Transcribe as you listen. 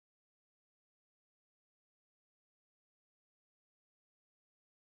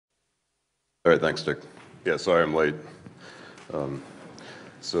All right, thanks, Dick. Yeah, sorry I'm late. Um,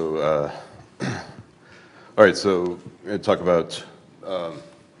 so, all right, so I'm going to talk about the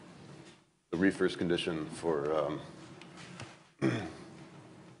reverse condition for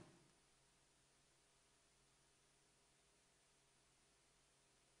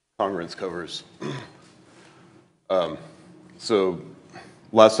congruence covers. So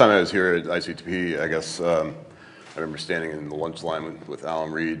last time I was here at ICTP, I guess I remember standing in the lunch line with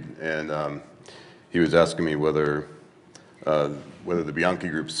Alan Reed, and he was asking me whether the Bianchi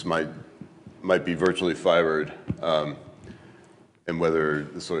groups might be virtually fibered, and whether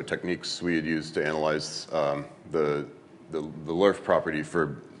the sort of techniques we had used to analyze the Lerf property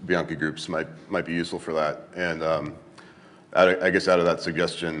for Bianchi groups might be useful for that. And I guess out of that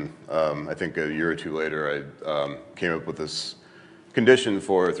suggestion, I think a year or two later, I came up with this condition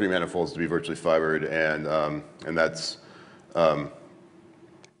for three manifolds to be virtually fibered, and that's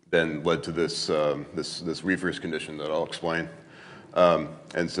then led to this this reverse condition that I'll explain.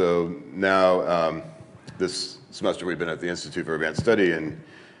 And so now, this semester we've been at the Institute for Advanced Study, and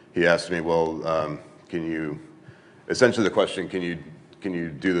he asked me, well, can you, essentially the question, can you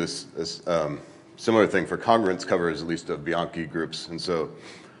do this similar thing for congruence covers, at least of Bianchi groups? And so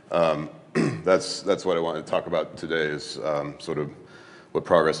that's what I want to talk about today, is sort of what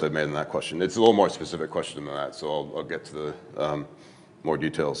progress I've made in that question. It's a little more specific question than that, so I'll get to the more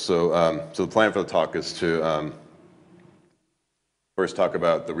details. So the plan for the talk is to first talk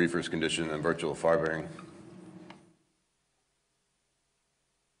about the reverse condition and virtual fibering.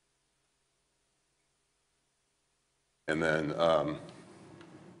 And then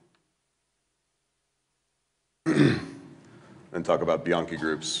and talk about Bianchi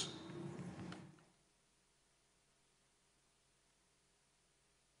groups.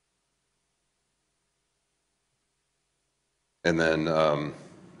 And then a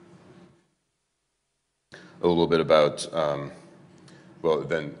little bit about,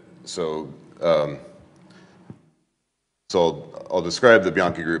 so I'll describe the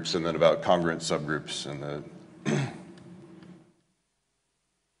Bianchi groups, and then about congruent subgroups, and the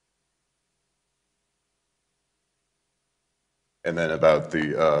and then about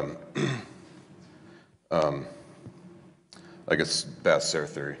the I guess Bass-Serre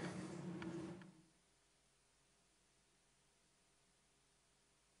theory.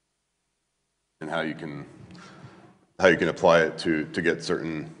 And how you can apply it to get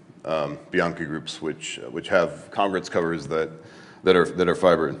certain Bianchi groups which have congruence covers that are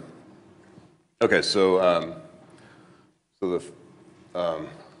fibered. Okay, so so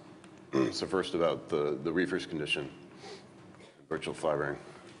first about the reverse condition, virtual fibering.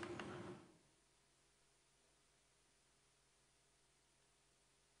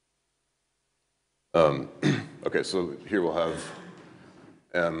 Okay, so here we'll have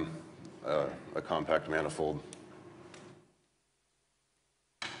a compact manifold.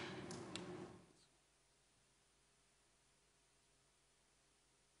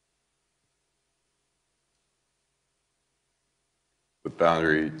 With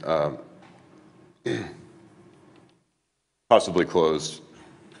boundary possibly closed,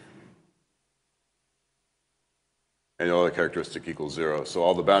 and all the characteristic equals 0. So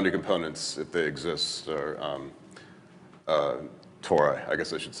all the boundary components, if they exist, are tori. I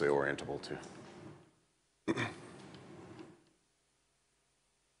guess I should say orientable too.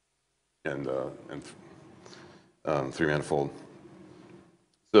 And three manifold.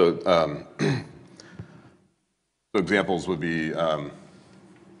 So so examples would be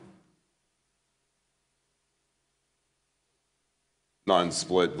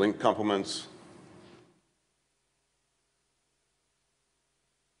non-split link complements.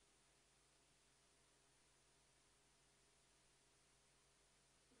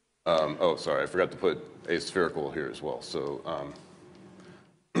 Oh, sorry, I forgot to put aspherical here as well. So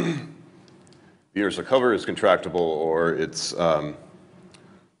the universal cover is contractible, or it's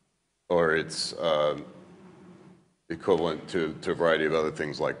equivalent to a variety of other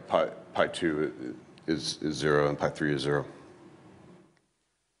things, like pi 2 is 0 and pi 3 is 0.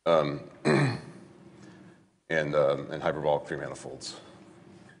 And hyperbolic three manifolds.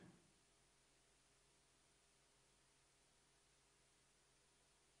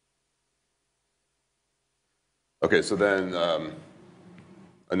 Okay, so then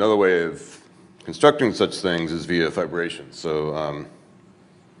another way of constructing such things is via fibration. So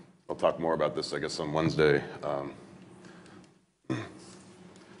I'll talk more about this, I guess, on Wednesday. So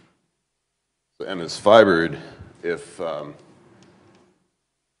M is fibered if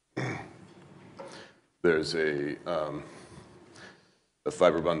there's a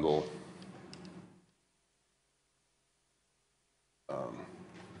fiber bundle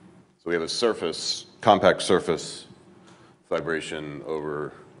So we have a surface, compact surface vibration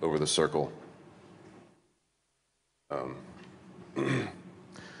over the circle.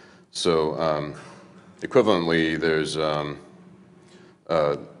 So equivalently, there's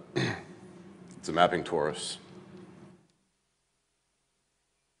it's a mapping torus.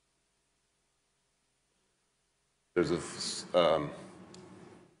 There's a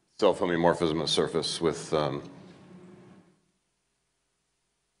self-homeomorphism of surface with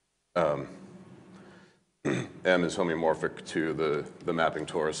M is homeomorphic to the mapping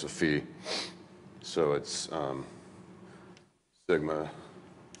torus of phi. So it's sigma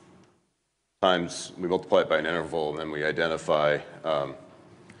times, we multiply it by an interval, and then we identify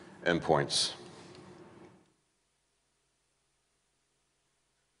endpoints.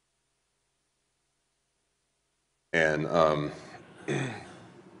 And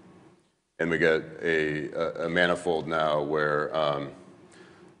we get a manifold now where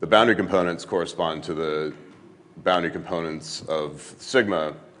the boundary components correspond to the boundary components of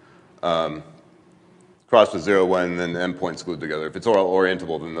sigma cross to zero when then endpoints glued together. If it's all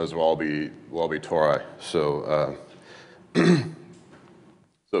orientable, then those will all be tori. So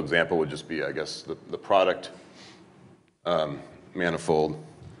so example would just be, I guess, the product manifold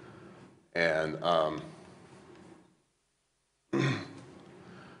and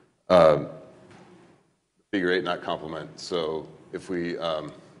figure 8 knot complement. So if we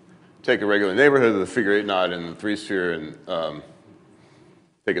take a regular neighborhood of the figure 8 knot in the 3-sphere and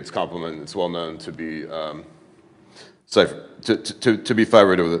take its complement, it's well known to be to be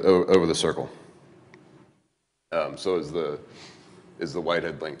fibered over the circle. So is the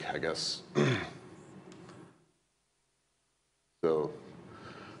Whitehead link, I guess. So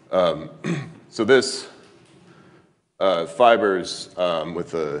so this fibers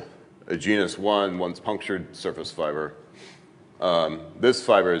with a genus 1, once punctured surface fiber. This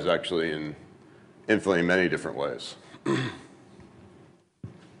fiber is actually in infinitely many different ways,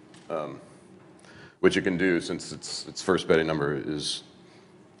 which it can do since its first Betty number is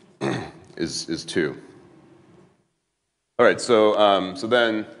 2. All right, so so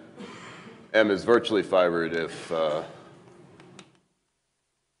then M is virtually fibered if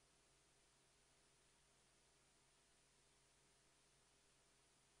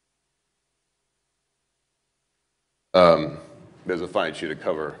there's a finite sheet of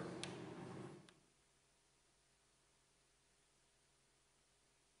cover.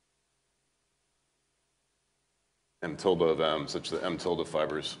 M tilde of M, such that M tilde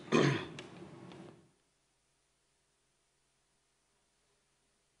fibers.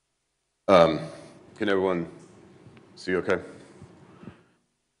 Can everyone see okay?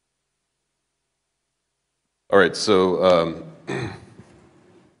 All right, so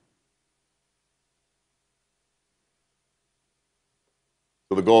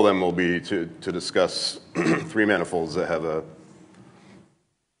so the goal then will be to discuss 3 manifolds that have a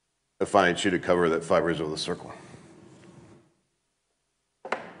finite sheet of cover that fibers over the circle.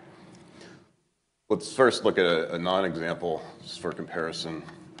 Let's first look at a non-example, just for comparison.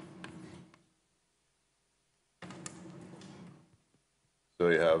 So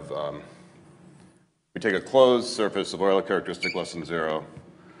you have, we take a closed surface of Euler characteristic less than 0,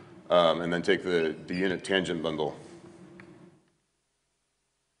 and then take the unit tangent bundle.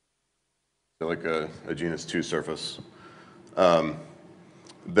 So like a genus 2 surface.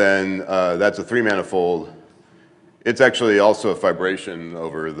 Then that's a 3 manifold. It's actually also a fibration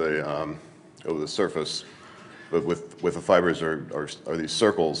over the surface, but with the fibers are these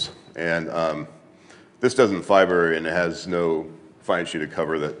circles, and this doesn't fiber, and it has no finite sheet of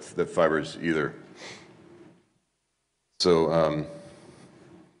cover that fibers either. So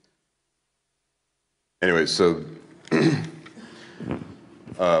anyway, so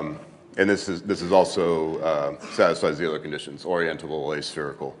and this is also satisfies the other conditions: orientable,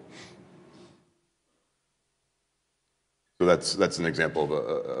 aspherical. So that's an example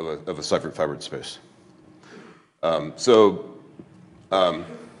of a Seifert fibered space. So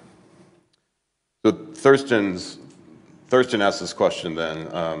Thurston asked this question then.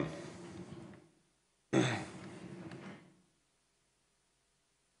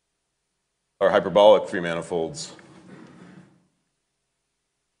 Are hyperbolic 3 manifolds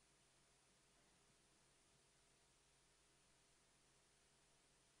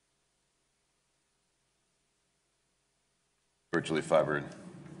virtually fibered?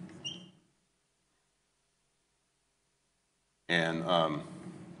 And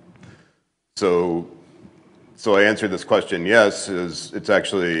so I answered this question, yes. It's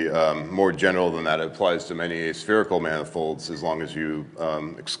actually more general than that. It applies to many aspherical manifolds as long as you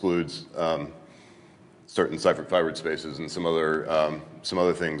exclude certain Seifert-Firebird spaces and some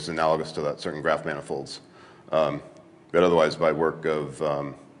other things analogous to that, certain graph manifolds. But otherwise, by work of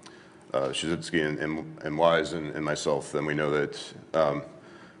Shizitsky and Wise and myself, then we know that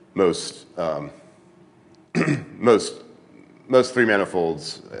most three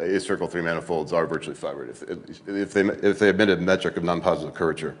manifolds, aspherical three manifolds, are virtually fibered if they admit a metric of non-positive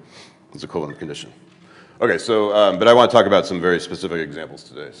curvature as a equivalent condition. Okay, so but I want to talk about some very specific examples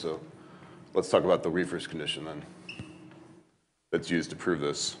today. So let's talk about the Reifers condition then that's used to prove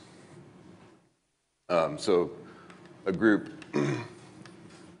this. So a group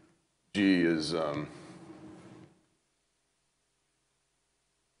G is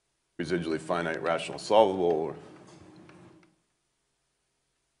residually finite rational solvable.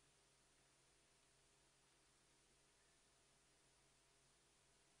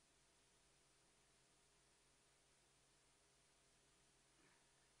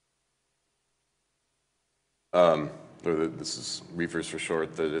 This is Reifers for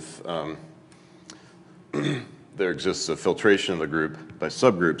short, that if there exists a filtration of the group by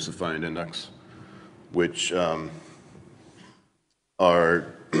subgroups of finite index, which are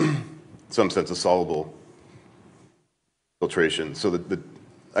in some sense a solvable filtration. So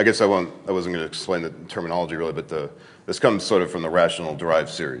I guess I wasn't going to explain the terminology really, but this comes sort of from the rational derived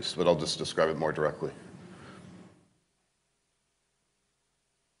series, but I'll just describe it more directly.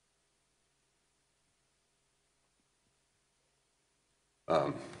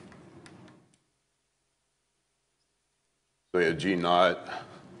 So we have G naught,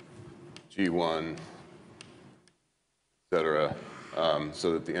 G1, et cetera,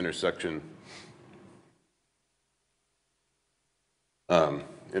 so that the intersection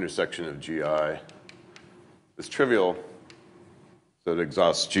of GI is trivial, so it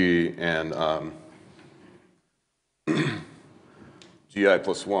exhausts G, and GI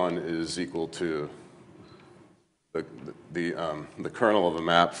plus 1 is equal to the kernel of a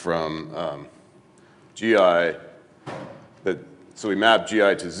map from GI. So we map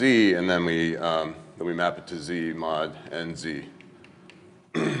GI to Z, and then we map it to Z mod NZ.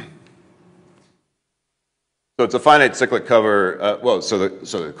 So it's a finite cyclic cover. So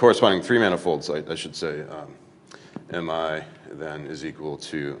the corresponding three manifolds, I should say, Mi then is equal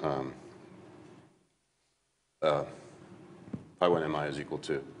to pi 1 Mi is equal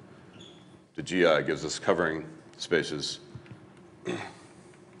to GI, gives us covering spaces.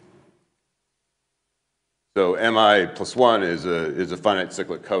 So Mi plus 1 is a finite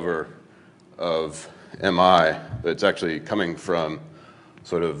cyclic cover of Mi, but it's actually coming from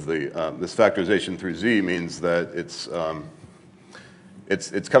sort of this factorization through Z means that it's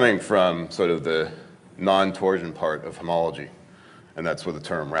coming from sort of the non-torsion part of homology, and that's where the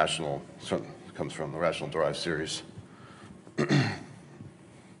term rational comes from, the rational derived series.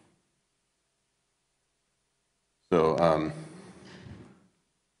 So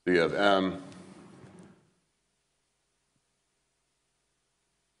you have M.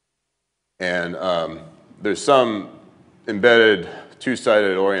 And there's some embedded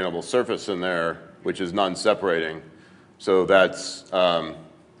two-sided orientable surface in there, which is non-separating. So that's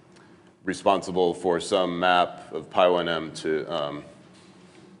responsible for some map of pi 1m to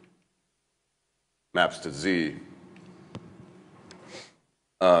maps to Z.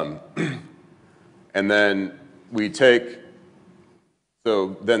 And then we take,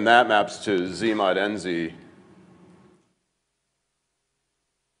 so then that maps to Z mod NZ.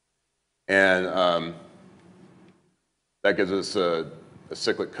 And that gives us a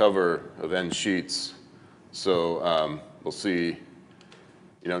cyclic cover of N sheets. So we'll see,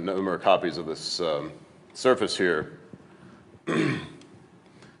 number of copies of this surface here.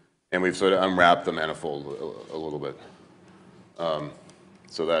 And we've sort of unwrapped the manifold a little bit.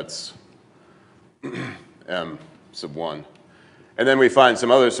 So that's M sub 1. And then we find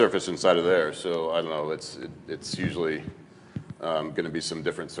some other surface inside of there. So I don't know, it's usually going to be some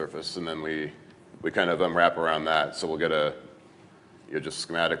different surface, and then we kind of unwrap around that. So we'll get just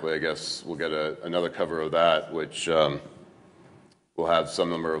schematically, I guess, we'll get another cover of that, which will have some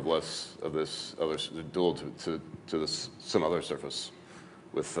number of less of this other dual to some other surface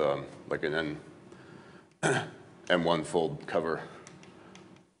with like an M1 fold cover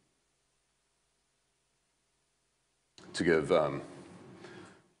to give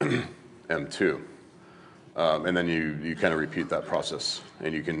M2. And then you kind of repeat that process,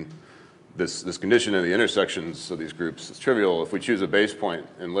 and you can this condition of the intersections of these groups is trivial. If we choose a base point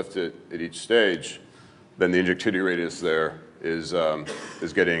and lift it at each stage, then the injectivity radius there is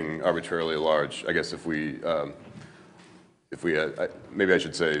getting arbitrarily large. I guess if we maybe I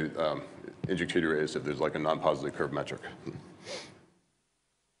should say injectivity radius if there's like a non-positive curve metric.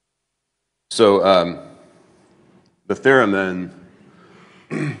 So the theorem then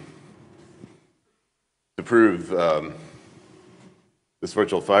to prove this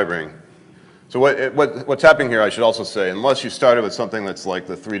virtual fibering. So what's happening here, I should also say, unless you started with something that's like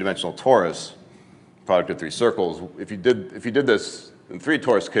the three-dimensional torus, product of three circles, if you did this in three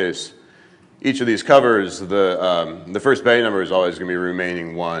torus case, each of these covers, the first Bay number is always going to be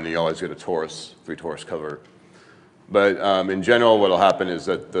remaining one. You always get a torus, three torus cover. But in general, what will happen is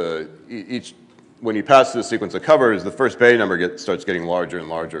that when you pass through the sequence of covers, the first Bay number starts getting larger and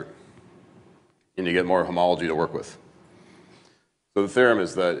larger, and you get more homology to work with. So the theorem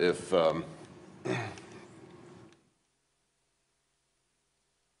is that if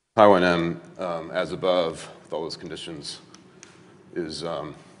Pi1m as above with all those conditions is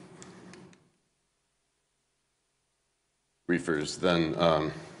reefers, then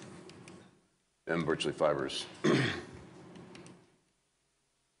M virtually fibers.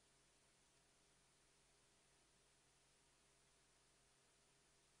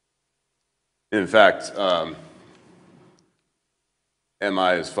 In fact,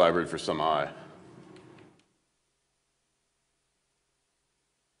 Mi is fibered for some I.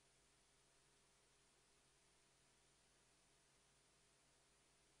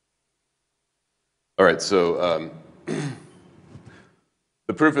 All right, so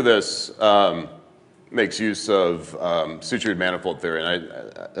the proof of this makes use of sutured manifold theory,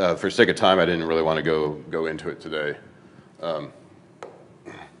 and for sake of time, I didn't really want to go into it today.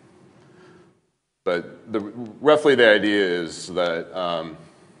 But roughly the idea is that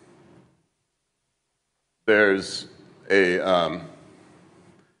there's a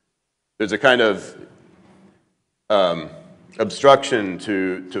kind of obstruction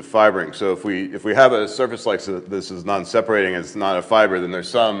to fibering. So if we have a surface like this is non-separating, it's not a fiber, then there's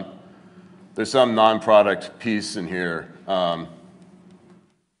some non-product piece in here,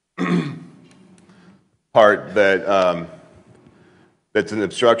 part that that's an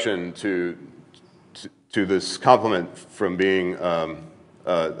obstruction to this complement from being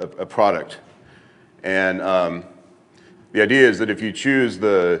a product. And the idea is that if you choose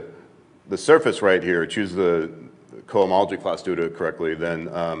the surface right here, choose the cohomology class due to it correctly, then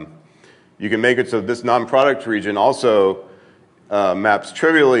you can make it so this non-product region also maps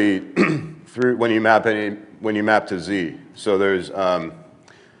trivially through when you map to Z. So there's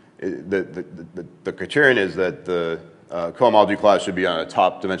the criterion is that the cohomology class should be on a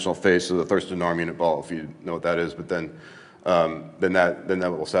top dimensional face of the Thurston norm unit ball, if you know what that is. But then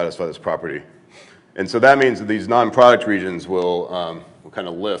that will satisfy this property. And so that means that these non-product regions will kind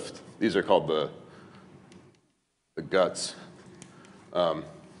of lift. These are called the guts.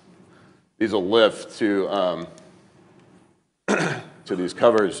 These will lift to these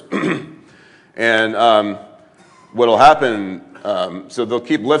covers. And what will happen, so they'll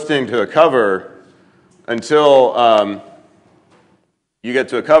keep lifting to a cover until you get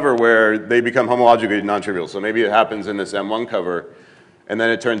to a cover where they become homologically non-trivial. So maybe it happens in this M1 cover, and then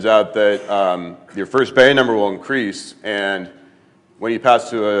it turns out that your first Bay number will increase, and when you pass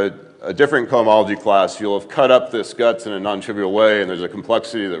to a different cohomology class, you'll have cut up this guts in a non-trivial way, and there's a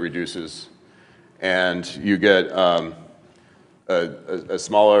complexity that reduces, and you get a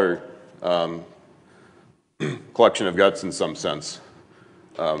smaller collection of guts in some sense.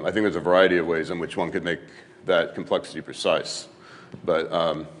 I think there's a variety of ways in which one could make that complexity precise. But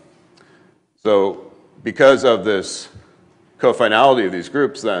so because of this cofinality of these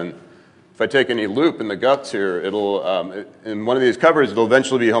groups, then if I take any loop in the guts here, it'll in one of these covers, it'll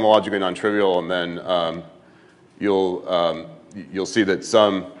eventually be homologically non-trivial, and then you'll see that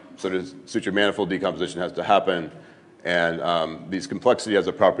some sort of suture manifold decomposition has to happen, and these complexity has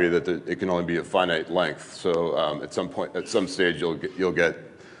a property that it can only be of finite length. So at some point, at some stage, you'll get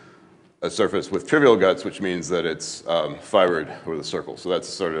a surface with trivial guts, which means that it's fibered over the circle. So that's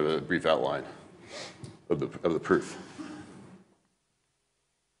sort of a brief outline of the proof.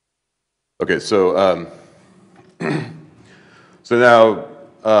 Okay, so so now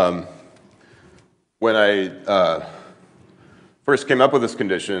when I first came up with this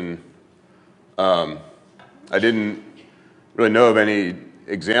condition, I didn't really know of any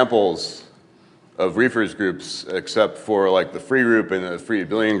examples of reefers groups except for like the free group and the free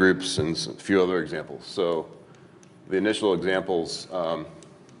abelian groups and a few other examples. So the initial examples were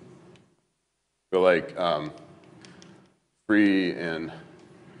like free and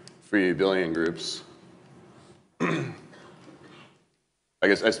free abelian groups.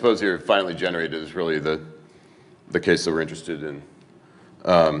 I suppose here finally generated is really the case that we're interested in.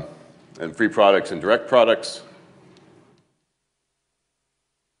 And free products and direct products.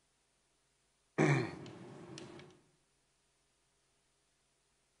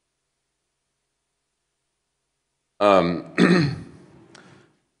 And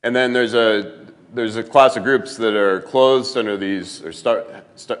then there's a class of groups that are closed under these, or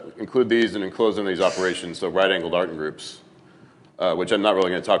include these and enclosed in these operations, so right-angled Artin groups, which I'm not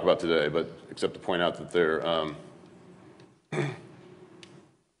really going to talk about today, but except to point out that they're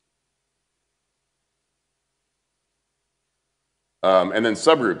and then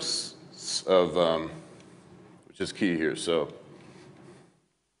subgroups of, which is key here. So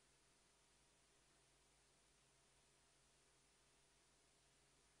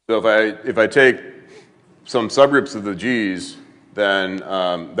if I take some subgroups of the G's, then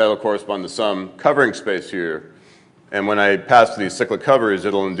that'll correspond to some covering space here. And when I pass these cyclic covers,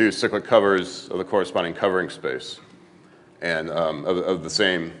 it'll induce cyclic covers of the corresponding covering space, and of the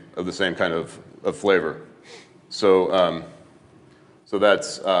same kind of flavor. So so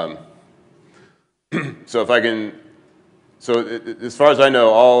that's so if I can. So as far as I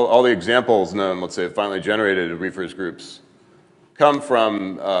know, all the examples known, let's say, finally generated RFRS groups, come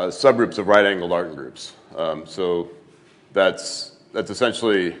from subgroups of right-angled Artin groups. So that's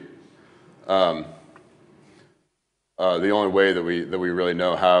essentially the only way that we really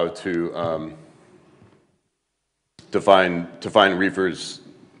know how to define RFRS,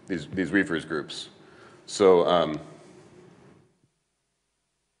 these RFRS groups. So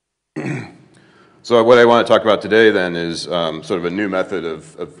so what I want to talk about today then is sort of a new method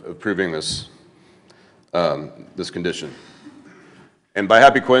of proving this this condition. And by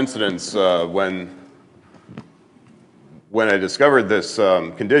happy coincidence, when I discovered this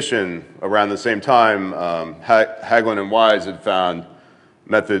condition around the same time, Hagelin and Wise had found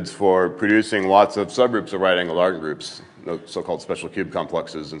methods for producing lots of subgroups of right-angled Artin groups, so-called special cube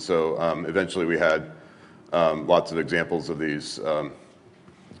complexes. And so eventually we had lots of examples of these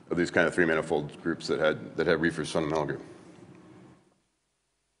kind of three-manifold groups that had RFRS fundamental group.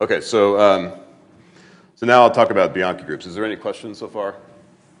 Okay, so so now I'll talk about Bianchi groups. Is there any questions so far?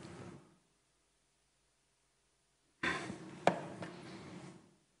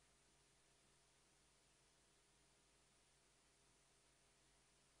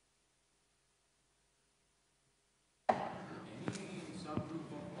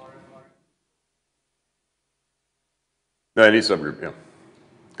 No, any subgroup, yeah.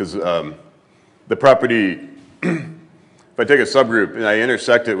 Because the property, if I take a subgroup and I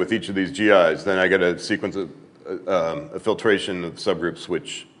intersect it with each of these GIs, then I get a sequence of a filtration of subgroups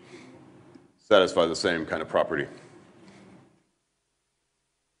which satisfy the same kind of property.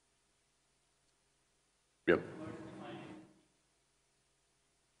 Yep.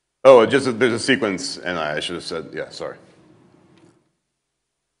 Oh, just there's a sequence, and I should have said, yeah, sorry.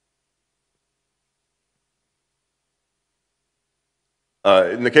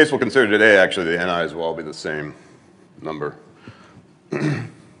 In the case we'll consider today, actually, the NIs will all be the same number.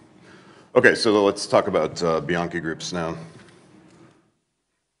 Okay, so let's talk about Bianchi groups now.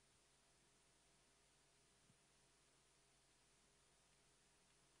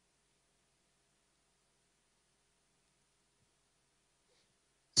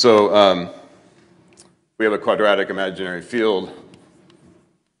 So we have a quadratic imaginary field.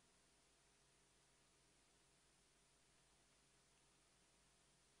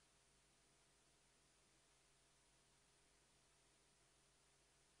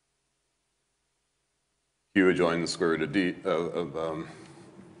 Q adjoin the square root of D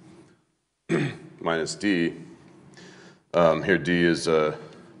minus D. Here D is a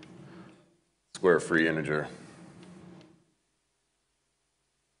square-free integer.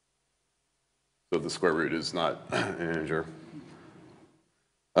 So the square root is not an integer.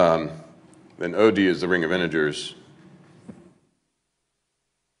 Then OD is the ring of integers.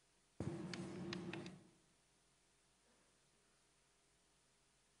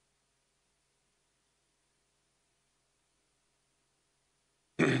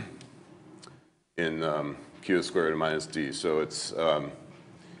 In Q squared root of minus D. So it's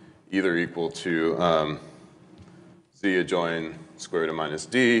either equal to Z adjoin square root of minus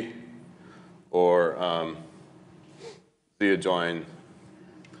D, or Z adjoin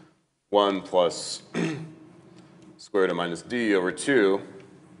 1 plus square root of minus D over 2.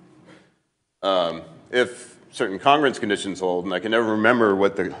 If certain congruence conditions hold, and I can never remember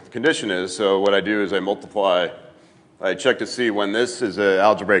what the condition is, so what I do is I multiply, I check to see when this is an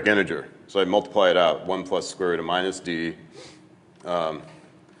algebraic integer. So I multiply it out, 1 plus square root of minus D times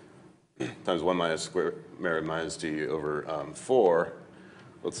 1 minus square root of minus D over 4.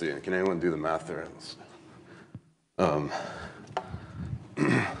 Let's see, can anyone do the math there? I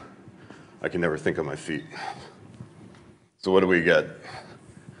can never think on my feet. So what do we get?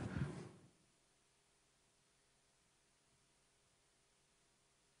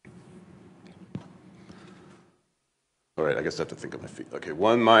 All right, I guess I have to think of my feet. Okay,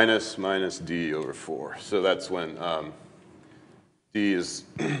 1 minus d over 4. So that's when d is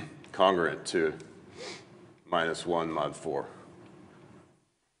congruent to minus 1 mod 4.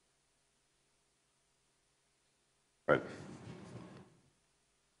 Right.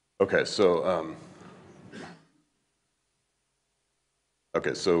 Okay, so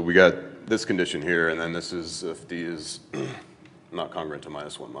we got this condition here, and then this is if d is not congruent to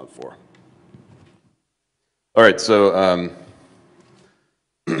minus 1 mod 4. All right, so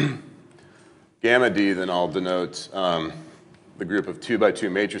gamma d, then I'll denote the group of 2 by 2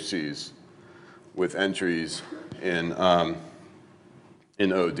 matrices with entries in OD,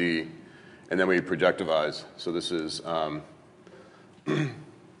 and then we projectivize. So this is the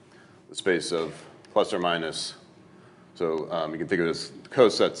space of plus or minus. So you can think of it as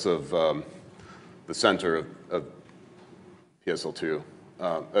cosets of the center of PSL2,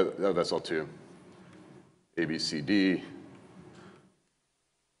 of SL2, A, B, C, D,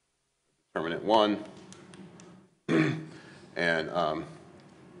 determinant 1, and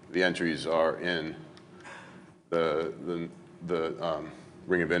the entries are in the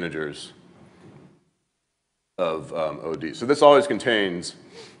ring of integers of OD. So this always contains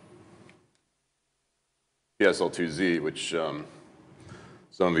PSL2Z, which some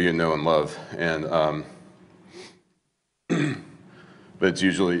of you know and love, and but it's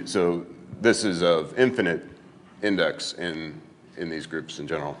usually, so this is of infinite index in these groups in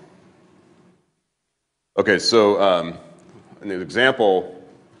general. Okay, so an example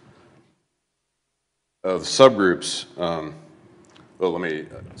of subgroups, well, let me,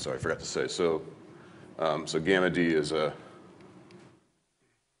 sorry, I forgot to say, so gamma D is a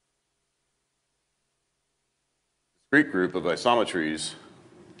discrete group of isometries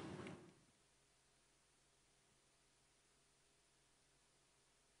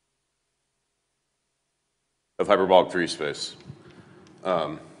of hyperbolic 3 space.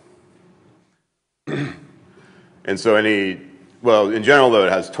 And so well, in general, though,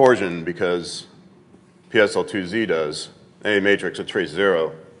 it has torsion because PSL2Z does. Any matrix at trace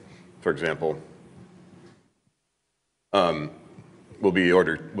 0, for example, will be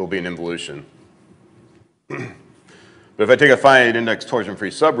an involution. But if I take a finite index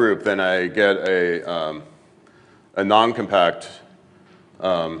torsion-free subgroup, then I get a non-compact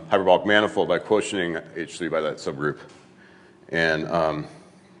hyperbolic manifold by quotienting H3 by that subgroup. And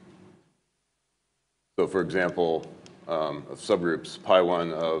so, for example, of subgroups,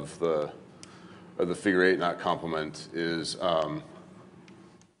 pi1 of the figure 8 knot complement is a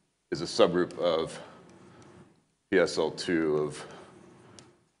subgroup of PSL2 of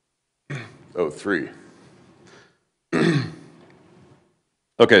O3.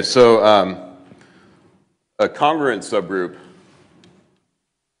 Okay, so a congruent subgroup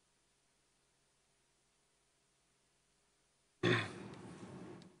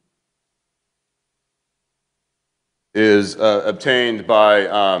is obtained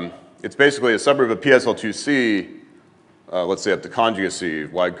by, it's basically a subgroup of PSL2C, let's say up to conjugacy,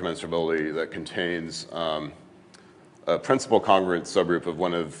 wide commensurability, that contains a principal congruent subgroup of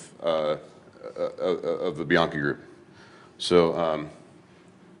one of the Bianchi group. So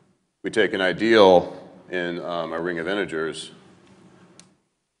we take an ideal in a ring of integers,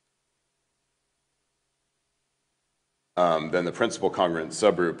 then the principal congruent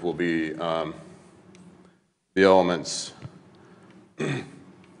subgroup will be the elements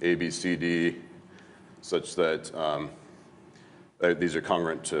A, B, C, D, such that these are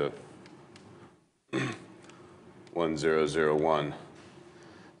congruent to 1, 0, 0, 1,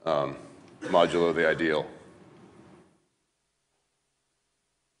 modulo the ideal.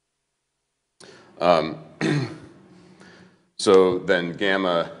 So then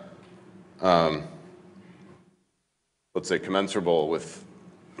gamma, let's say commensurable with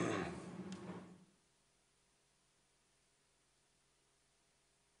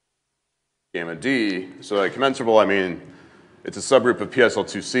gamma D. So by commensurable, I mean it's a subgroup of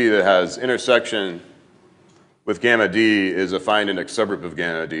PSL2C that has intersection with gamma D is a finite index subgroup of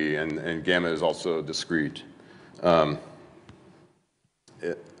gamma D, and gamma is also discrete.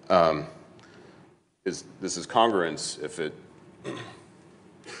 This is congruence if it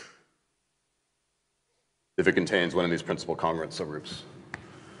contains one of these principal congruent subgroups.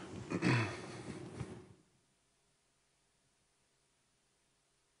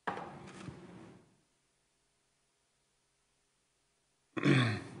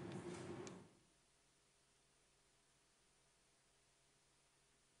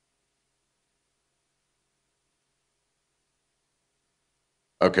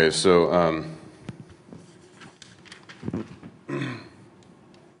 Okay, so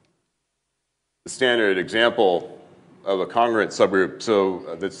the standard example a congruent subgroup,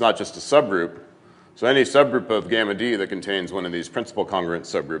 so that's not just a subgroup. So any subgroup of gamma D that contains one of these principal congruent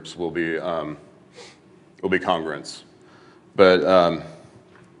subgroups will be congruence. But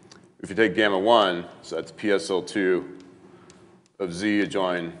if you take gamma 1, so that's PSL2 of Z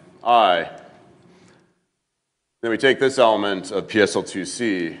adjoin I, then we take this element of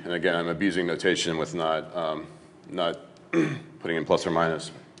PSL2C, and again, I'm abusing notation with not putting in plus or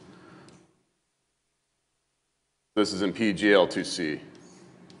minus. This is in PGL2C.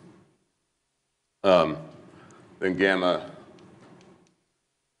 Then gamma,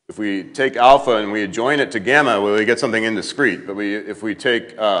 if we take alpha and we adjoin it to gamma, well, we get something indiscrete. But if we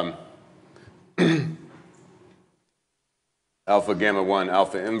take alpha gamma 1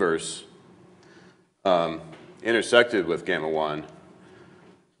 alpha inverse intersected with gamma 1,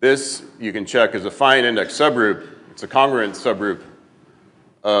 this you can check as a finite index subgroup. It's a congruent subgroup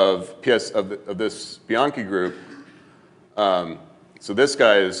of this Bianchi group. So this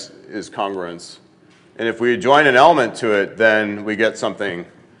guy is congruence. And if we join an element to it, then we get something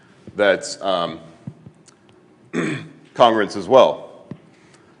that's congruence as well.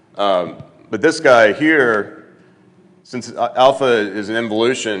 But this guy here, since alpha is an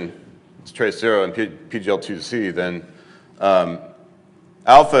involution, it's trace 0 in PGL2C, then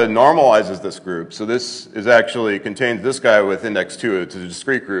alpha normalizes this group. So this is actually contains this guy with index 2. It's a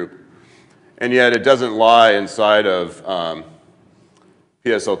discrete group. And yet it doesn't lie inside of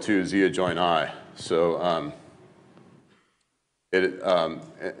PSL2 Z adjoin I. So and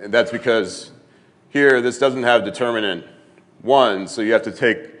that's because here this doesn't have determinant 1, so you have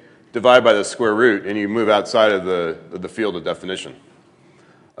to divide by the square root, and you move outside of the field of definition.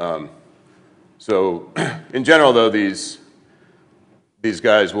 So in general, though, these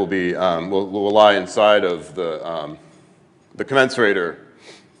guys will be will lie inside of the commensurator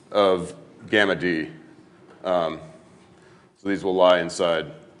of gamma D. So these will lie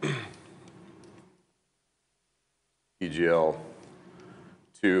inside PGL2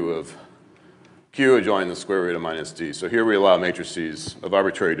 of Q adjoin the square root of minus D. So here we allow matrices of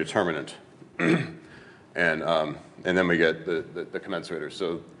arbitrary determinant. And then we get the commensurator.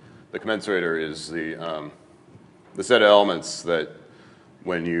 So the commensurator is the set of elements that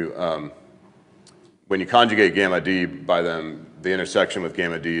when you conjugate gamma D by them, the intersection with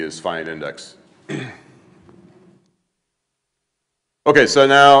gamma D is finite index. Okay, so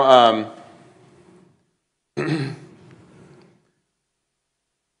now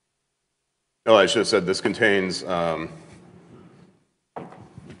oh, I should have said this contains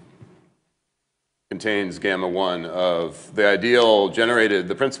gamma 1 of the ideal generated,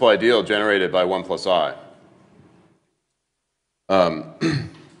 the principal ideal generated by 1 plus I.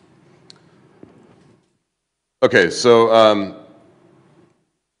 Okay, so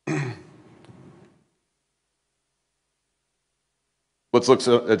let's look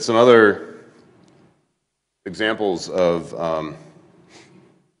at some other examples of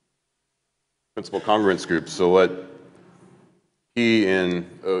principal congruence groups. So let P in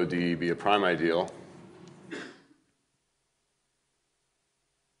OD be a prime ideal.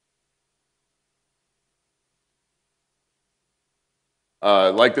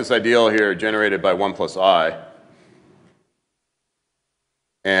 Like this ideal here generated by 1 plus I.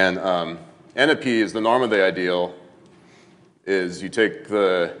 And N of P is the norm of the ideal, is you take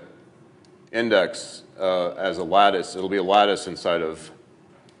the index as a lattice. It'll be a lattice inside of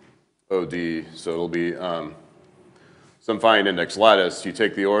OD, so it'll be some finite index lattice. You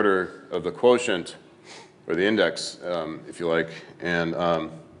take the order of the quotient, or the index, if you like, and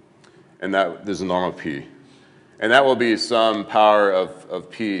that is the norm of P. And that will be some power of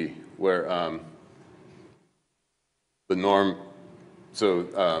P, where the norm,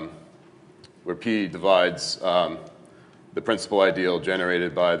 so where P divides the principal ideal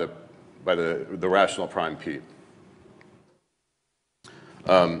generated by the rational prime P.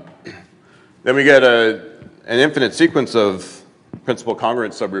 Then we get an infinite sequence of principal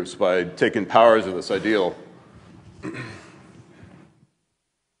congruent subgroups by taking powers of this ideal.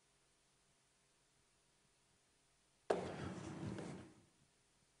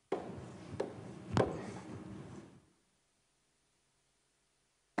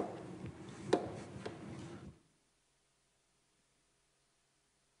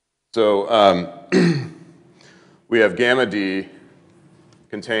 So we have gamma D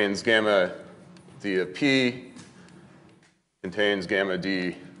contains gamma D of P, contains gamma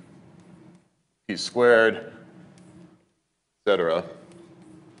D P squared, etc.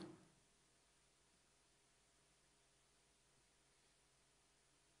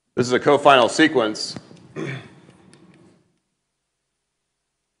 This is a cofinal sequence.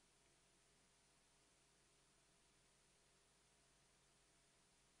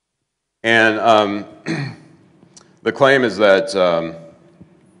 And the claim is that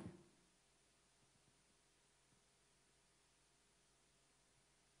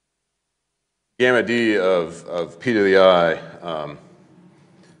gamma d of p to the I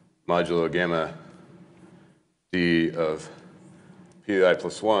modulo gamma d of p to the I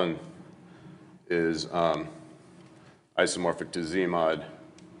plus 1 is isomorphic to z mod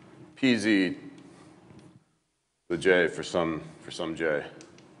pz the j for some j.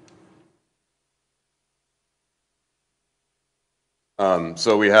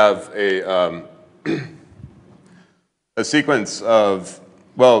 So we have a sequence of,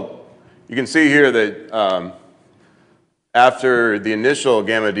 well, you can see here that after the initial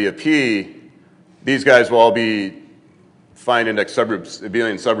gamma d of p, these guys will all be fine index subgroups,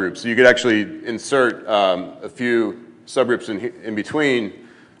 abelian subgroups. So you could actually insert a few subgroups in between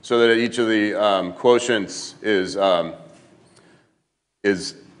so that each of the quotients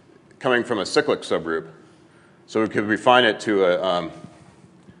is coming from a cyclic subgroup. So we could refine it to a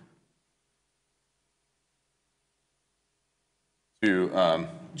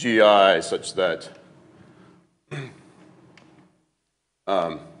GI such that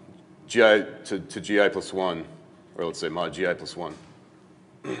GI to GI plus 1, or let's say mod GI plus 1,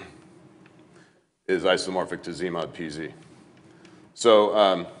 is isomorphic to Z mod PZ.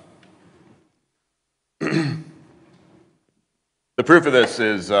 So the proof of this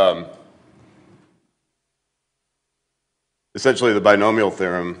is essentially the binomial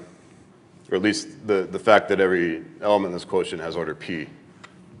theorem, or at least the fact that every element in this quotient has order P.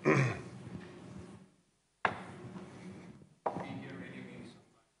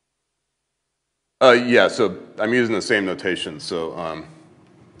 Yeah, so I'm using the same notation. So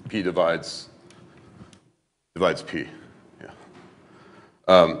P divides P.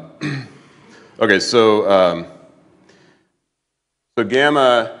 Yeah. Okay, so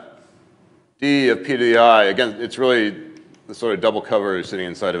gamma d of P to the I, again, it's really the sort of double cover sitting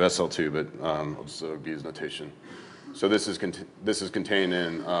inside of SL2, but I'll just use notation. So this is contained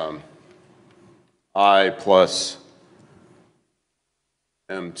in I plus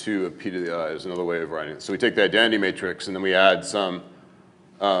M2 of P to the I is another way of writing it. So we take the identity matrix and then we add some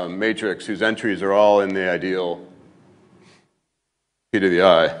matrix whose entries are all in the ideal P to the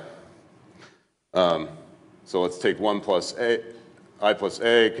I. So let's take 1 plus A, I plus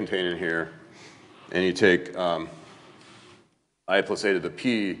A contained in here, and you take I plus A to the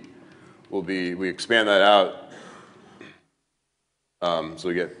P will be, we expand that out. So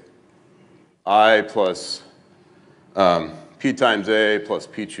we get I plus P times A plus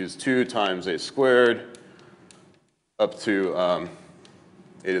P choose 2 times A squared up to A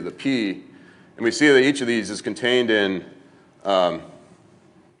to the P. And we see that each of these is contained in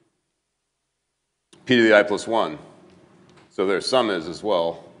P to the I plus 1. So their sum is as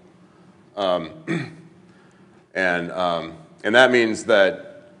well. And that means that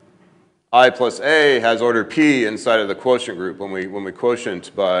I plus A has order P inside of the quotient group when we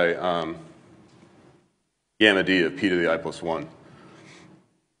quotient by gamma d of P to the I plus 1.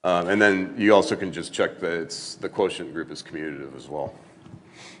 And then you also can just check that the quotient group is commutative as well.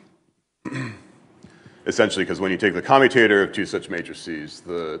 Essentially, because when you take the commutator of two such matrices,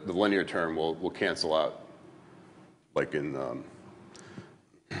 the linear term will cancel out, like in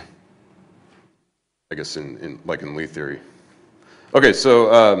I guess like in Lie theory. Okay,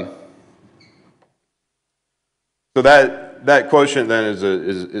 so so that quotient then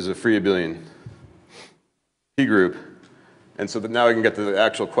is a free abelian P group, and so now we can get to the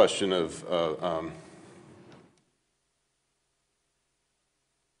actual question of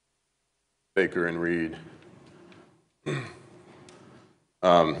Baker and Reed.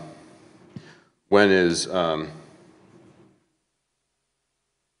 When is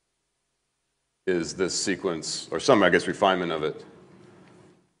this sequence, or some, I guess, refinement of it,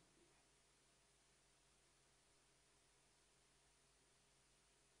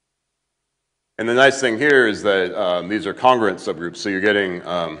 and the nice thing here is that these are congruent subgroups, so you're getting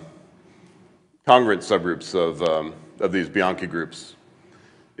congruent subgroups of these Bianchi groups.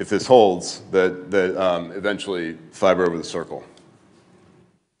 If this holds, that eventually fiber over the circle.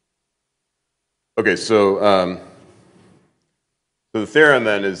 Okay, so the theorem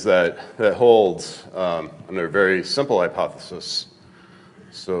then is that holds under a very simple hypothesis.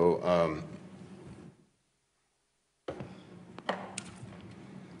 So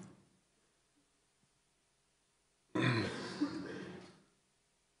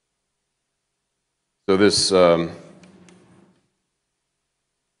so this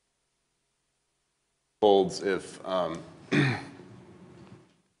holds if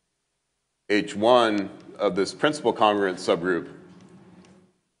H1 of this principal congruent subgroup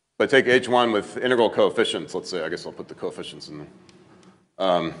I take H1 with integral coefficients, let's say, I guess I'll put the coefficients in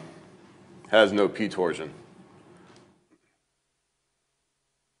there, has no p torsion.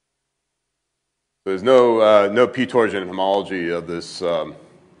 There's no p torsion homology of this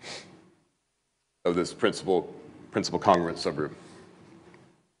principal congruent subgroup.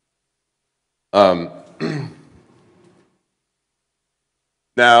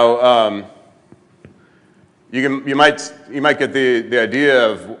 Now, you might get the idea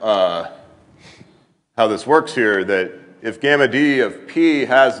of how this works here, that if gamma d of p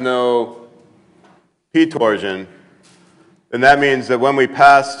has no p torsion, then that means that when we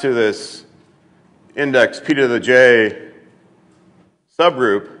pass to this index p to the j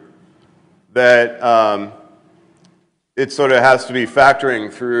subgroup, that it sort of has to be factoring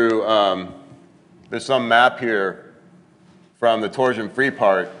through, there's some map here from the torsion-free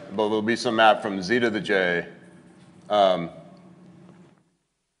part, but there'll be some map from z to the j, so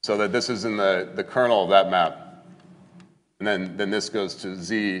that this is in the kernel of that map. And then this goes to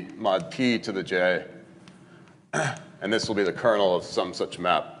z mod p to the j, and this will be the kernel of some such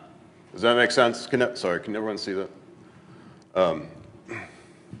map. Does that make sense? Sorry, can everyone see that?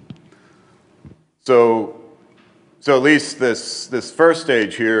 So at least this first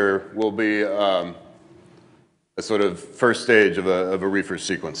stage here will be a sort of first stage of a RFRS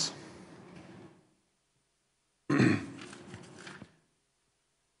sequence.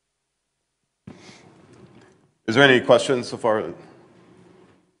 Is there any questions so far? I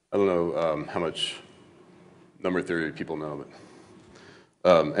don't know how much number theory people know,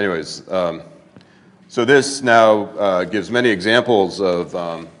 but anyways, so this now gives many examples of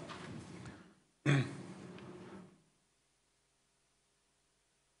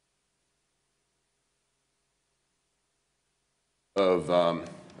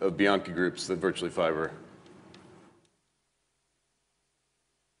Bianchi groups that virtually fiber.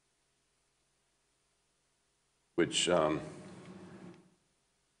 Which have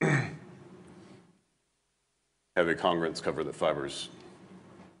a congruence cover that fibers.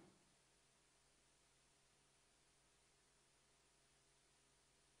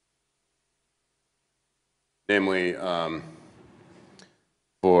 Namely,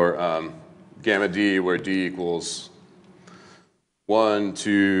 for gamma d, where d equals 1,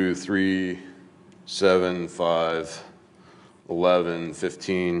 2, 3, 7, 5, 11,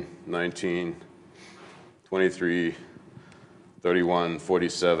 15, 19, 23, 31,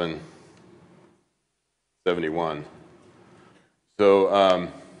 47, 71.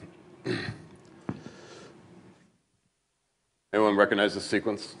 So anyone recognize this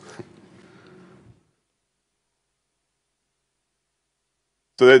sequence?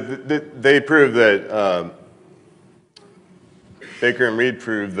 So they proved that, Baker and Reed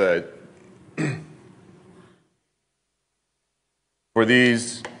proved that for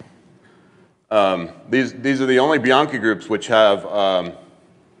these are the only Bianchi groups which have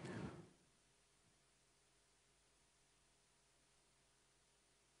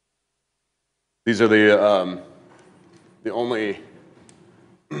these are the only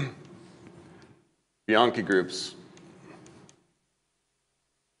Bianchi groups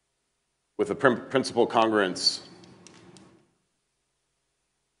with a principal congruence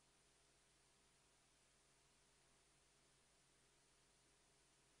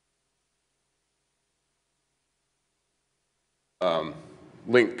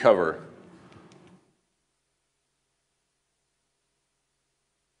link cover.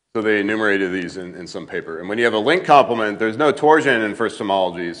 So they enumerated these in some paper. And when you have a link complement, there's no torsion in first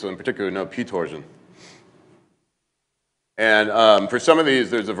homology, so in particular no p torsion. And for some of these,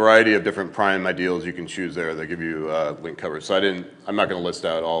 there's a variety of different prime ideals you can choose there that give you link cover. So I'm not going to list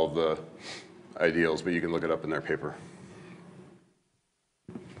out all of the ideals, but you can look it up in their paper.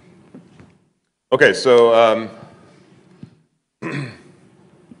 Okay, so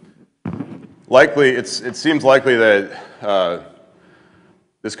it seems likely that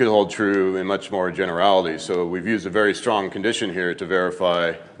this could hold true in much more generality. So we've used a very strong condition here to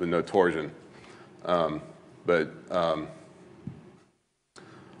verify the no torsion. But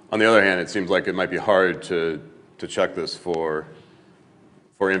on the other hand, it seems like it might be hard to check this for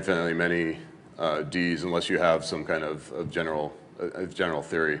infinitely many Ds unless you have some kind of general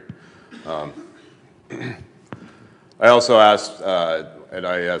theory. I also asked at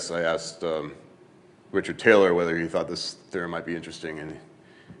IAS, I asked Richard Taylor whether he thought this theorem might be interesting, and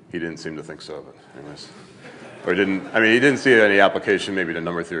he didn't seem to think so. But anyways, or didn't. I mean, he didn't see any application maybe to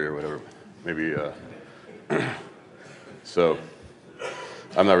number theory or whatever. Maybe. So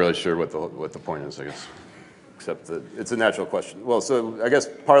I'm not really sure what the point is, I guess, except that it's a natural question. Well, so I guess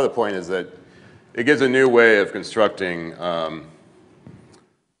part of the point is that it gives a new way of constructing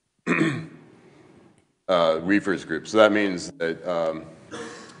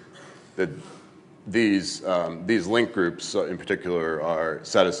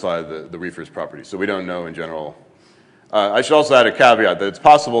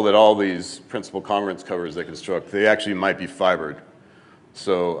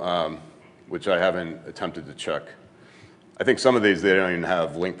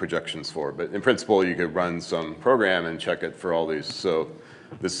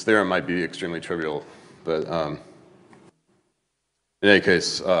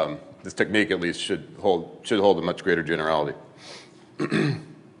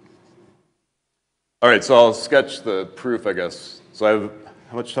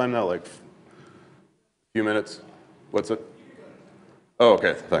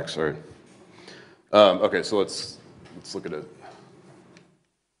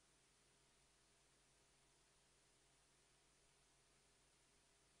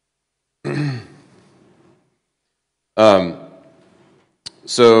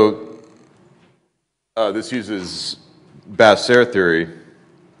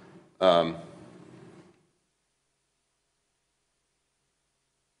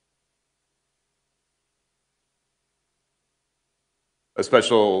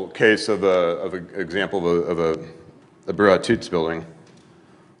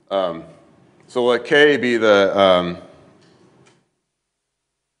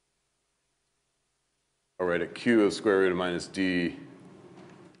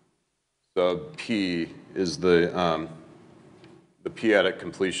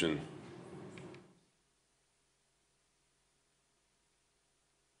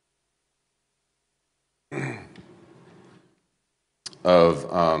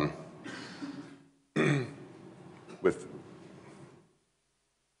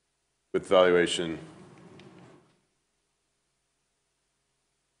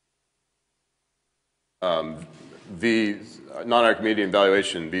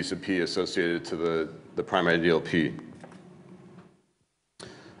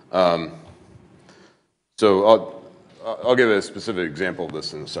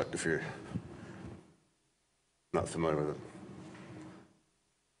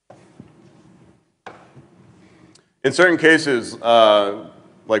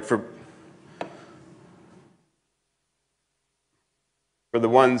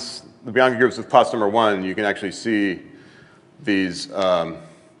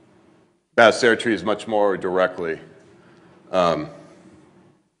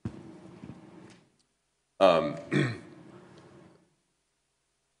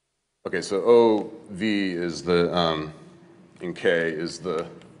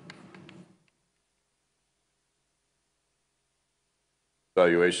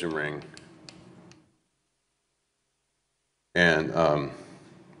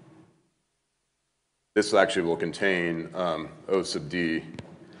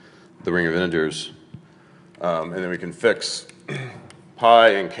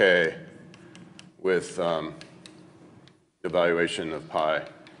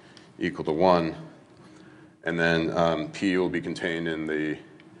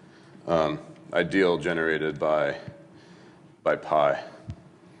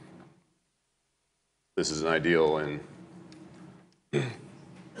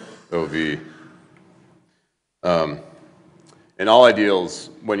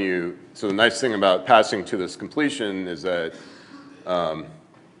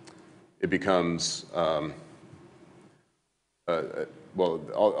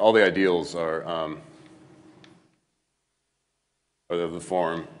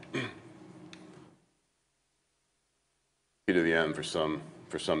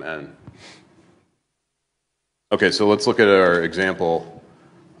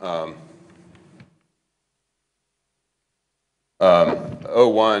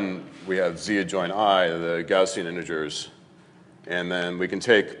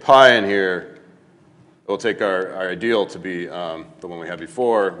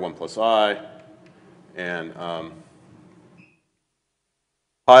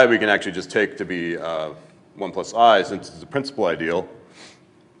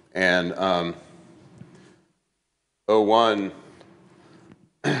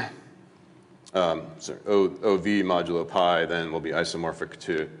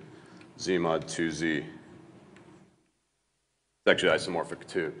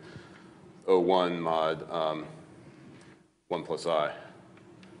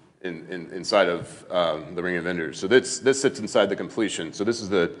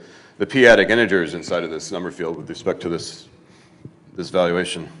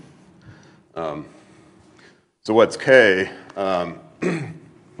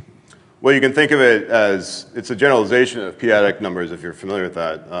Well, you can think of it as, it's a generalization of p-adic numbers, if you're familiar with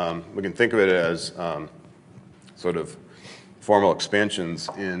that. We can think of it as sort of formal expansions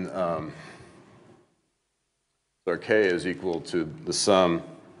in, so k is equal to the sum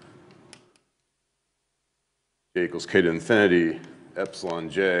j equals k to infinity, epsilon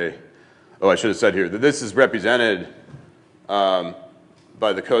j. Oh, I should have said here that this is represented by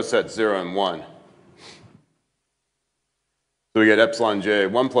the cosets 0 and 1. So we get epsilon j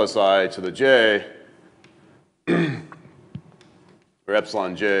 1 plus I to the j, where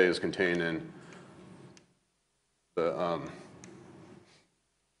epsilon j is contained in the,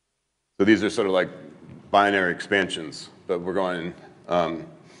 so these are sort of like binary expansions, but we're going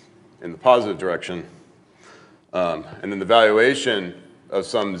in the positive direction. And then the valuation of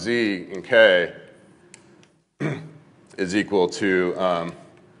some z in k is equal to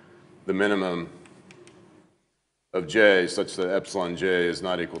the minimum of j such that epsilon j is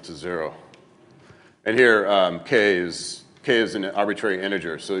not equal to 0. And here k is an arbitrary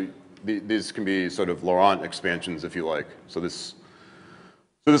integer, so these can be sort of Laurent expansions if you like. So this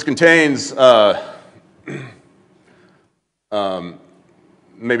contains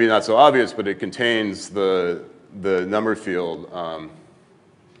maybe not so obvious, but it contains the number field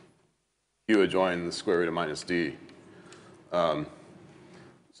q adjoin the square root of minus d.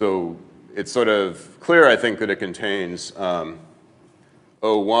 So it's sort of clear, I think, that it contains O1.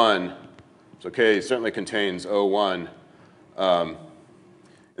 So k certainly contains O1. And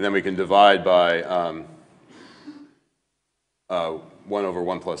then we can divide by 1 over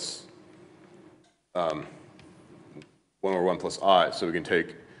 1 plus 1 over 1 plus I. So we can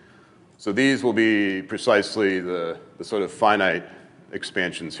take, so these will be precisely the sort of finite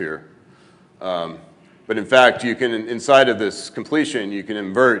expansions here. But in fact, you can, inside of this completion, you can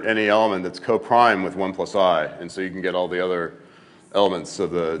invert any element that's co-prime with 1 plus I. And so you can get all the other elements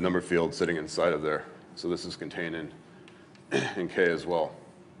of the number field sitting inside of there. So this is contained in K as well.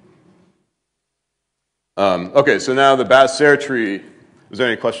 Okay, so now the Bass-Serre tree. Is there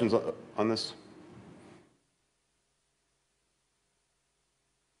any questions on this?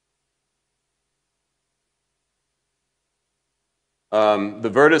 The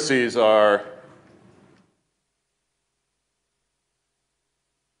vertices are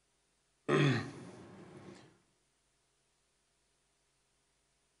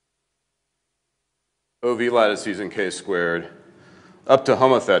OV lattices in K squared up to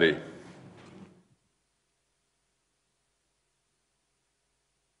homothety.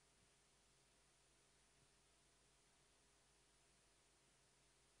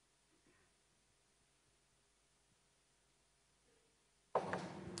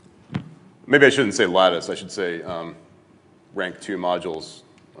 Maybe I shouldn't say lattice, I should say rank 2 modules.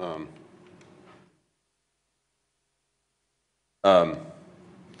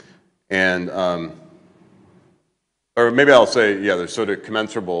 Or maybe I'll say, yeah, they're sort of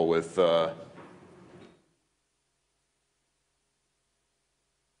commensurable with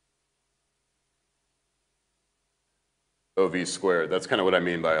OV squared. That's kind of what I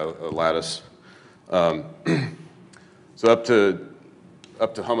mean by a lattice. So up to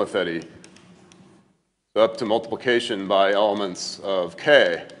homothety, so up to multiplication by elements of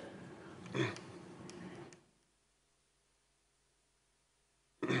K.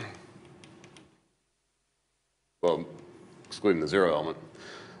 Well, excluding the 0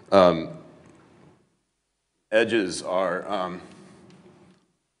 element. Edges are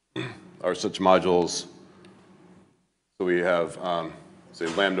such modules. So we have, say,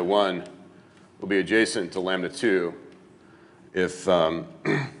 lambda 1 will be adjacent to lambda 2 if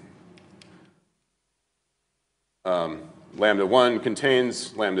lambda 1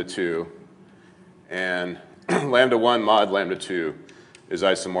 contains lambda 2, and lambda 1 mod lambda 2 is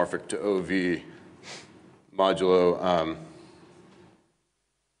isomorphic to OV modulo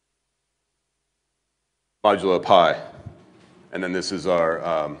pi, and then this is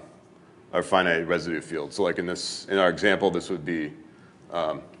our finite residue field. So like in our example, this would be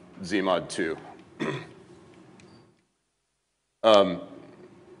Z mod 2.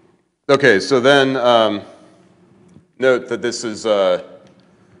 Okay, so then note that this is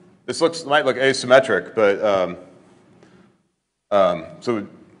this might look asymmetric, but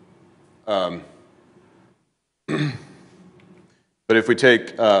but if we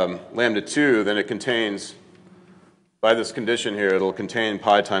take lambda 2, then it contains, by this condition here, it'll contain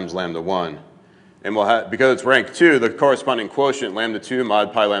pi times lambda 1. And we'll have, because it's rank 2, the corresponding quotient, lambda 2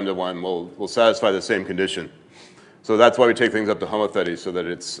 mod pi lambda 1, will satisfy the same condition. So that's why we take things up to homothety, so that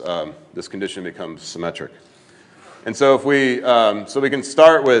it's, this condition becomes symmetric. And so if we, so we can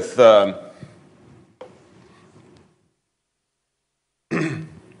start with,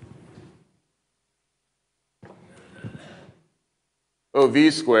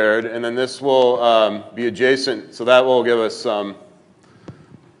 OV squared, and then this will be adjacent, so that will give us some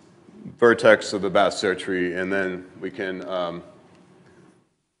vertex of the Basse tree, and then we can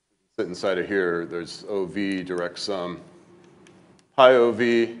sit inside of here. There's OV direct sum pi OV,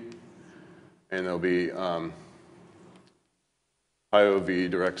 and there'll be pi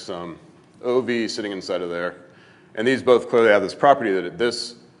OV direct sum OV sitting inside of there. And these both clearly have this property that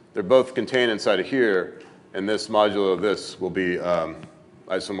they're both contained inside of here, and this modulo of this will be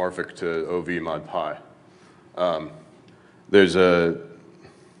isomorphic to OV mod pi. There's another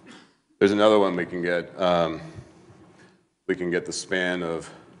one we can get. We can get the span of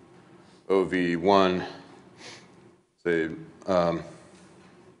OV1, say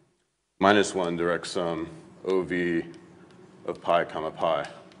minus 1 direct sum OV of pi comma pi.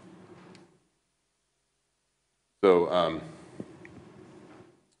 So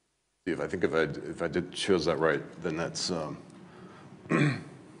see if I chose that right, then that's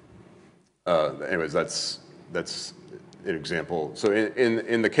anyways, that's an example. So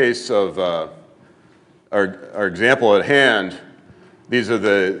in the case of our example at hand, these are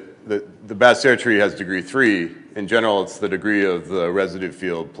the Basse tree has degree 3. In general, it's the degree of the residue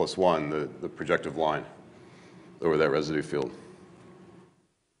field plus 1, the projective line over that residue field.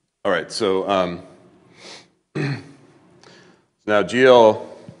 All right, so now GL,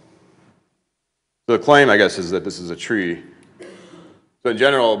 the claim, I guess, is that this is a tree. So in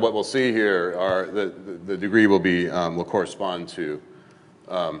general, what we'll see here are the degree will correspond to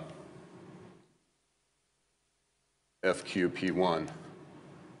FQP1,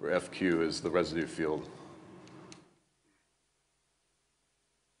 where FQ is the residue field.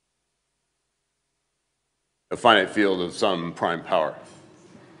 A finite field of some prime power.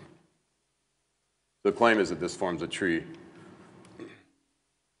 The claim is that this forms a tree.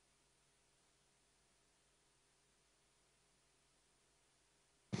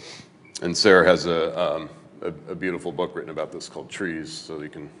 And Sarah has a beautiful book written about this called Trees, so you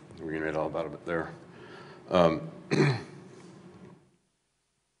can read all about it there.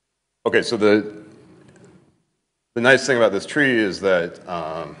 Okay, so the nice thing about this tree is that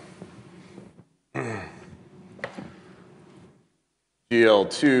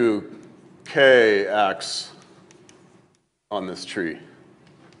GL2K acts on this tree.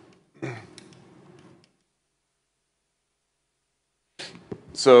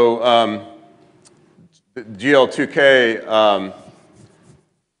 So GL2K,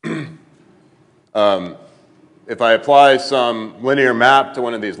 if I apply some linear map to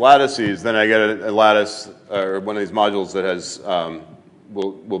one of these lattices, then I get a lattice or one of these modules that has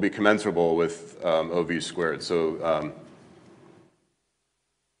will be commensurable with OV squared. So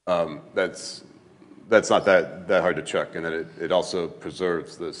that's not that hard to check, and that it also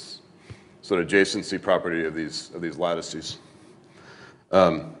preserves this sort of adjacency property of these lattices.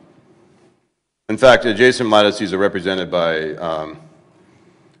 In fact, adjacent lattices are represented by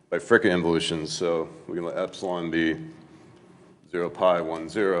Fricka involutions, so we can let epsilon be 0 pi 1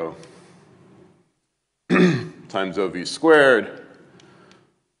 0 times OV squared.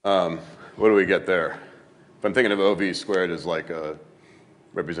 What do we get there? If I'm thinking of OV squared as like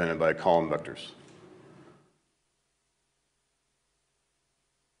represented by column vectors.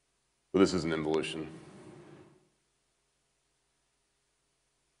 So this is an involution.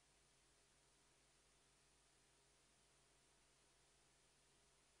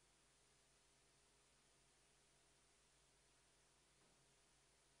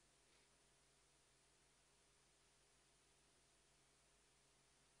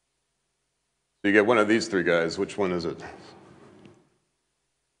 So you get one of these three guys. Which one is it?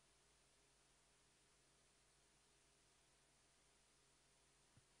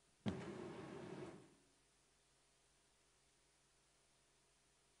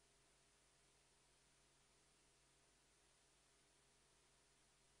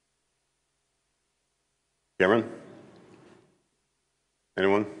 Cameron?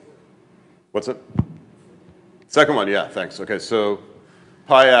 Anyone? What's it? Second one, yeah, thanks. Okay, so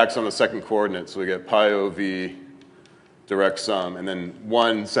pi acts on the second coordinate, so we get pi OV direct sum, and then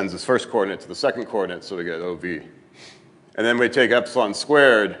 1 sends this first coordinate to the second coordinate, so we get OV. And then we take epsilon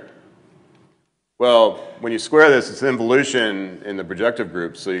squared. Well, when you square this, it's an involution in the projective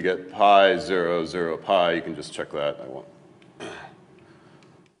group, so you get pi 0, 0, pi. You can just check that. I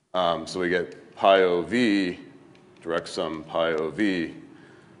won't. So we get pi OV, direct sum pi OV.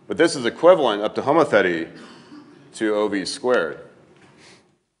 But this is equivalent up to homothety to OV squared.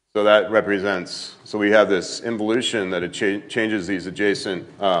 So that represents, so we have this involution that it changes these adjacent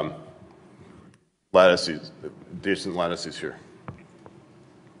lattices here.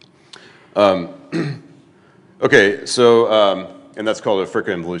 Okay, so And that's called a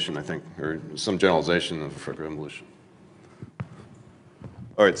Fricker involution, I think, or some generalization of a Fricker involution.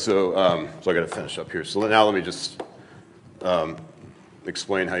 All right, so I got to finish up here. So now let me just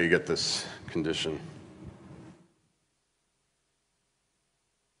explain how you get this condition.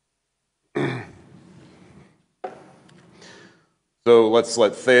 So let's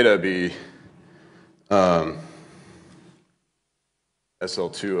let theta be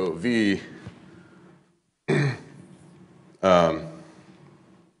SL2OV.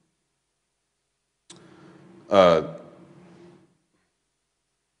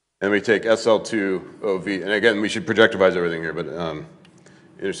 And we take SL2OV, and again, we should projectivize everything here, but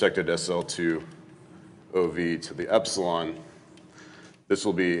intersected SL2OV to the epsilon. This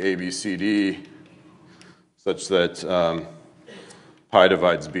will be ABCD such that pi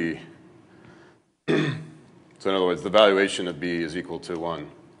divides B. So in other words, the valuation of B is equal to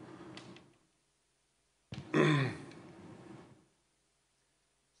 1.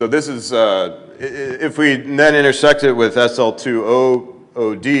 So this is, if we then intersect it with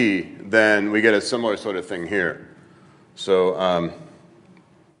SL2OD, then we get a similar sort of thing here. So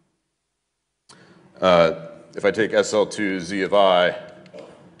if I take SL2Z of I,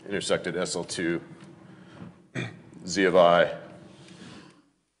 intersected SL2Z of I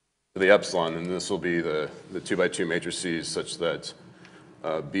to the epsilon, and this will be the 2 by 2 matrices such that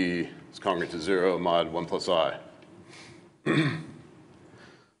B is congruent to 0 mod 1 plus I.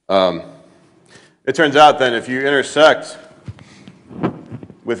 It turns out then if you intersect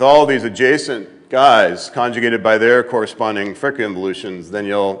with all these adjacent guys conjugated by their corresponding Fricker involutions, then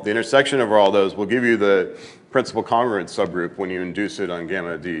the intersection of all those will give you the principal congruence subgroup when you induce it on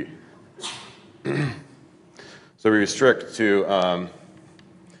gamma D. So we restrict to,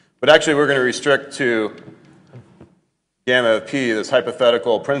 but actually we're going to restrict to gamma of P, this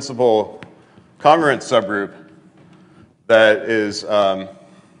hypothetical principal congruence subgroup that is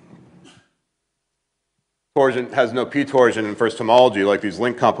torsion, has no P torsion in first homology, like these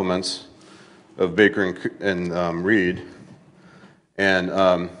link complements of Baker and Reed.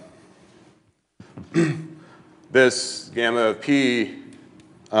 And this gamma of P,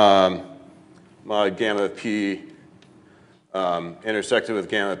 mod gamma of P intersected with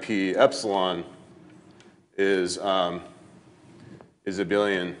gamma P epsilon is a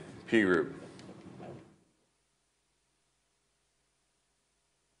abelian P group.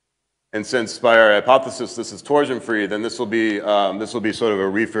 And since by our hypothesis this is torsion free, then this will be sort of a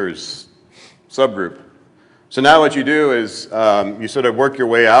Riefers subgroup. So now what you do is you sort of work your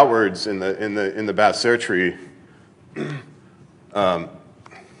way outwards in the Basser tree.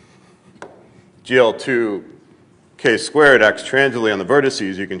 GL2 k squared acts transiently on the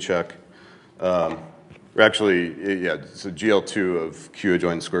vertices. You can check. Or actually, yeah, so GL2 of Q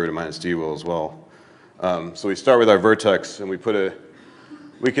adjoint square root of minus D will as well. So we start with our vertex and we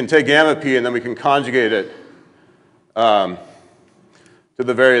can take gamma P and then we can conjugate it to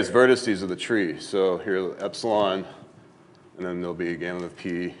the various vertices of the tree. So here epsilon, and then there'll be gamma of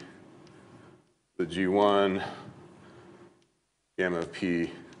P, the G1, gamma of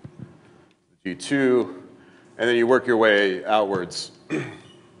P, the G2, and then you work your way outwards.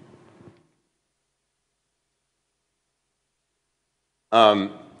 And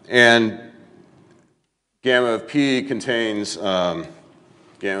gamma of P contains gamma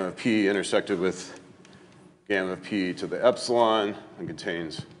of P intersected with gamma of P to the epsilon and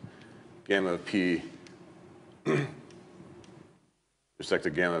contains gamma of P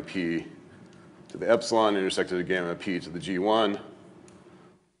intersected gamma of P to the epsilon intersected gamma of P to the G1,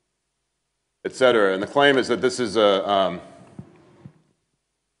 etc. And the claim is that this is a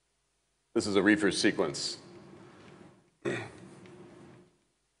Riefers sequence.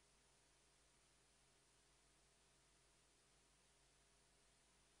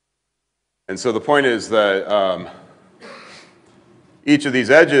 And so the point is that each of these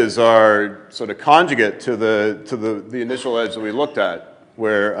edges are sort of conjugate to the initial edge that we looked at,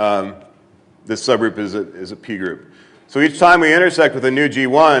 where this subgroup is a P group. So each time we intersect with a new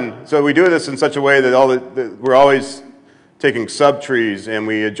G1, so we do this in such a way that we're always taking subtrees and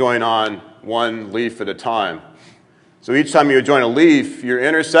we adjoin on one leaf at a time. So each time you adjoin a leaf, you're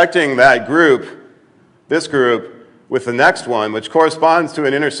intersecting that group, this group, with the next one, which corresponds to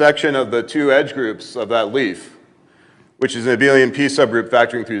an intersection of the two edge groups of that leaf, which is an abelian P subgroup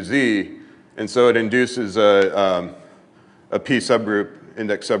factoring through Z, and so it induces a P subgroup,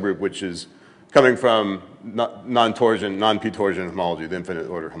 index subgroup, which is coming from non-torsion, non-P torsion homology, the infinite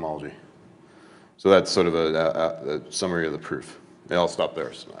order homology. So that's sort of a summary of the proof. And I'll stop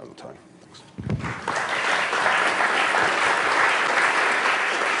there, so I don't have time. Thanks.